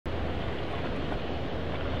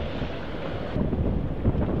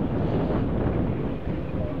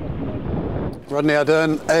Rodney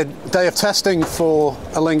Ardern, a day of testing for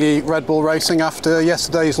Alinghi Red Bull Racing after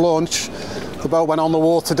yesterday's launch. The boat went on the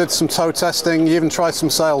water, did some tow testing, you even tried some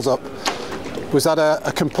sails up. Was that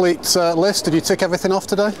a complete list? Did you tick everything off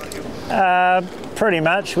today? Pretty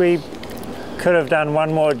much. We could have done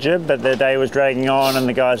one more jib, but the day was dragging on and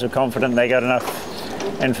the guys were confident they got enough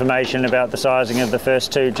information about the sizing of the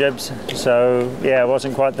first two jibs. So yeah, it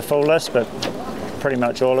wasn't quite the full list, but pretty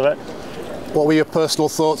much all of it. What were your personal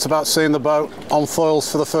thoughts about seeing the boat on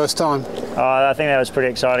foils for the first time? I think that was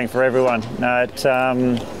pretty exciting for everyone. No,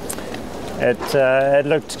 it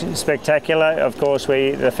looked spectacular. Of course,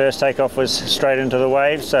 the first takeoff was straight into the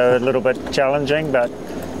waves, so a little bit challenging, but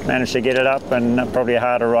managed to get it up, and probably a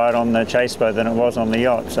harder ride on the chase boat than it was on the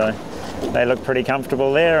yacht. So they look pretty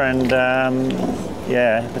comfortable there, and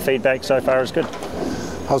yeah, the feedback so far is good.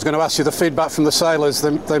 I was going to ask you the feedback from the sailors.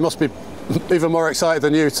 They must be even more excited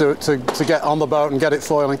than you to get on the boat and get it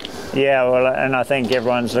foiling. Yeah, well, and I think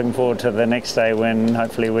everyone's looking forward to the next day when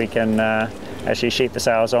hopefully we can actually sheet the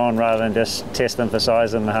sails on rather than just test them for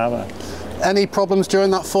size in the harbour. Any problems during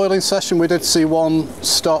that foiling session? We did see one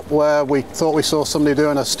stop where we thought we saw somebody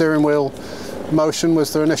doing a steering wheel motion.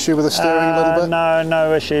 Was there an issue with the steering a little bit?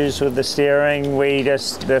 No issues with the steering.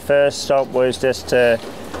 The first stop was just to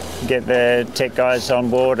get the tech guys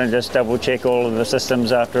on board and just double check all of the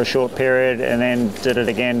systems after a short period, and then did it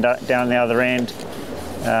again down the other end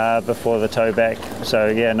before the tow back. So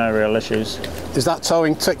yeah, no real issues. Is that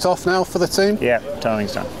towing ticked off now for the team? Yeah,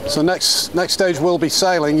 towing's done. So next stage will be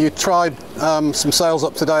sailing. You tried some sails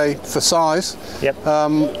up today for size. Yep.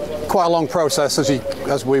 Quite a long process,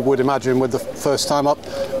 as we would imagine with the first time up.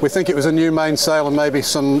 We think it was a new mainsail and maybe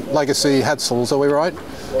some legacy headsails. Are we right?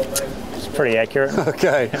 Pretty accurate.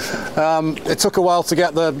 Okay. It took a while to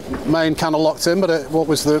get the main kind of locked in, but what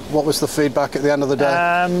was the feedback at the end of the day?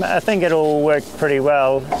 I think it all worked pretty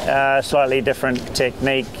well. Slightly different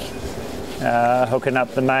technique hooking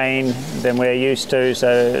up the main than we're used to, so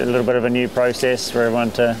a little bit of a new process for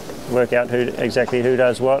everyone to work out exactly who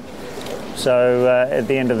does what. So at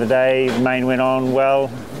the end of the day, the main went on well,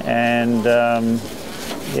 and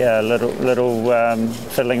yeah, a little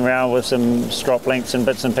fiddling around with some strop lengths and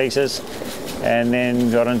bits and pieces, and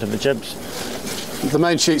then got into the jibs. The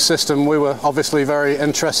main sheet system we were obviously very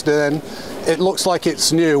interested in. It looks like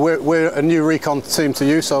it's new. We're a new recon team to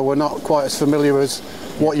you, so we're not quite as familiar as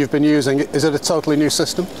what you've been using. Is it a totally new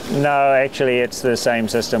system? No, actually it's the same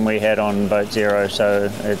system we had on Boat Zero, so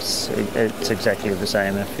it's exactly the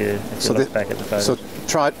same if you look back at the photos. So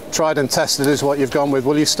tried and tested is what you've gone with.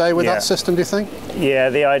 Will you stay with that system, do you think?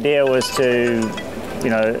 Yeah, the idea was to,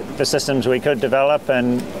 the systems we could develop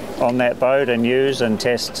and on that boat and use and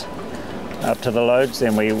test up to the loads,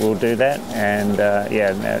 then we will do that, and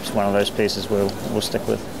yeah, that's one of those pieces we'll stick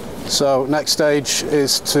with. So next stage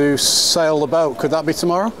is to sail the boat. Could that be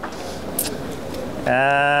tomorrow?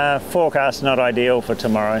 Forecast not ideal for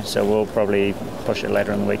tomorrow, so we'll probably push it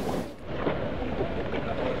later in the week.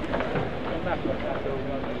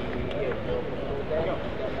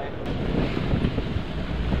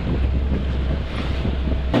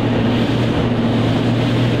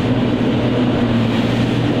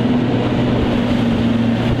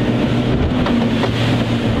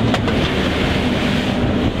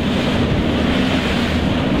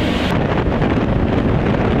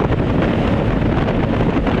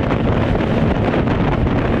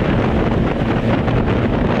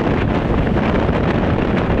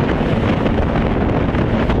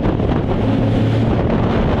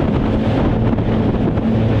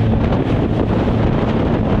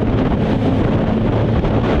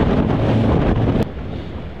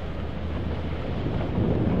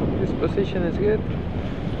 Position is good.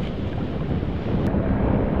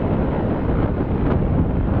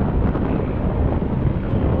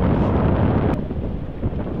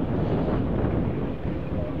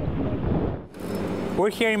 We're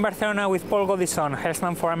here in Barcelona with Paul Godison,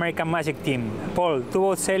 helmsman for American Magic team. Paul, two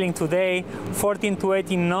boats sailing today, 14 to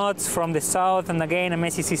 18 knots from the south and again a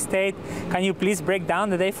messy sea state. Can you please break down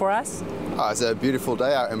the day for us? It's a beautiful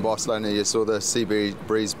day out in Barcelona. You saw the sea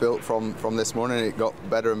breeze built from this morning. It got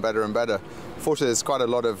better and better and better. Fortunately, there's quite a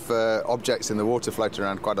lot of objects in the water floating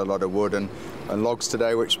around, quite a lot of wood and logs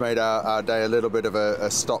today, which made our day a little bit of a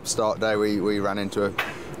stop-start day. We ran into a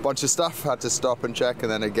bunch of stuff, had to stop and check,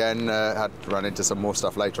 and then again had to run into some more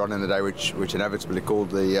stuff later on in the day, which inevitably called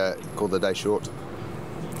the day short.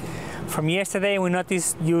 From yesterday, we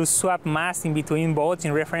noticed you swap masts in between boats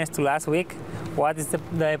in reference to last week. What is the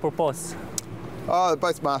purpose?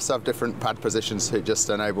 Both masts have different pad positions. It just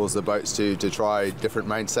enables the boats to try different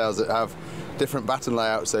mainsails that have different batten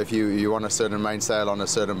layouts. So if you want a certain mainsail on a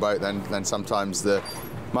certain boat, then sometimes the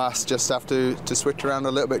masts just have to switch around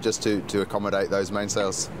a little bit just to accommodate those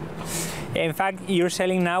mainsails. In fact, you're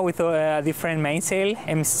sailing now with a different mainsail,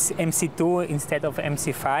 MC2 instead of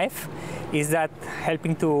MC5. Is that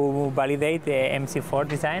helping to validate the MC4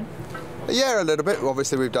 design? Yeah, a little bit.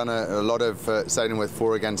 Obviously, we've done a lot of sailing with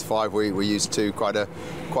 4 against 5. We used 2 quite a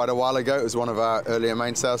while ago. It was one of our earlier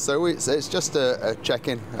mainsails. So it's just a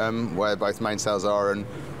check-in where both mainsails are and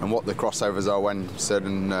what the crossovers are when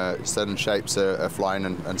certain shapes are flying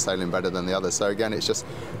and sailing better than the others. So again, it's just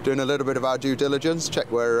doing a little bit of our due diligence, check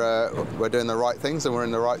we're doing the right things and we're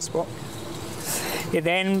in the right spot. Yeah,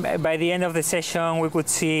 then by the end of the session, we could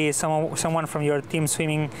see someone from your team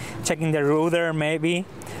swimming, checking the rudder maybe.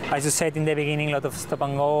 As you said in the beginning, a lot of stop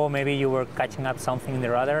and go. Maybe you were catching up something in the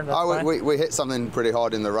rudder. We hit something pretty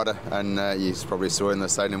hard in the rudder, and you probably saw in the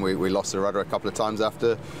sailing we lost the rudder a couple of times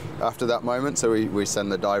after that moment. So we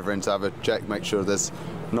send the diver in to have a check, make sure there's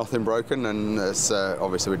nothing broken, and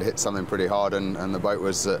obviously we'd hit something pretty hard, and the boat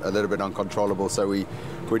was a little bit uncontrollable. So we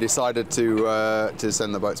decided to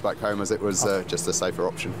send the boats back home as it was just a safer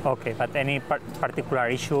option. Okay, but any particular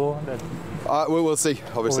issue that? We'll see.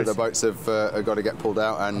 Obviously, the boats have got to get pulled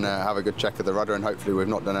out and have a good check of the rudder, and hopefully we've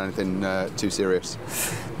not done anything too serious.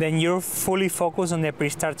 Then you're fully focused on the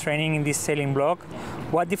pre-start training in this sailing block.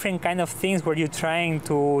 What different kind of things were you trying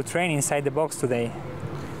to train inside the box today?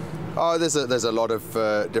 Oh, there's a lot of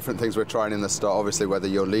different things we're trying in the start. Obviously, whether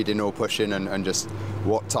you're leading or pushing, and just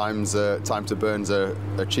what time to burns are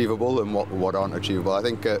achievable and what aren't achievable. I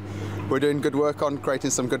think we're doing good work on creating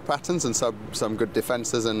some good patterns and some good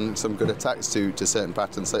defences and some good attacks to certain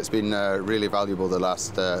patterns. So it's been really valuable the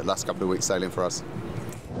last couple of weeks sailing for us.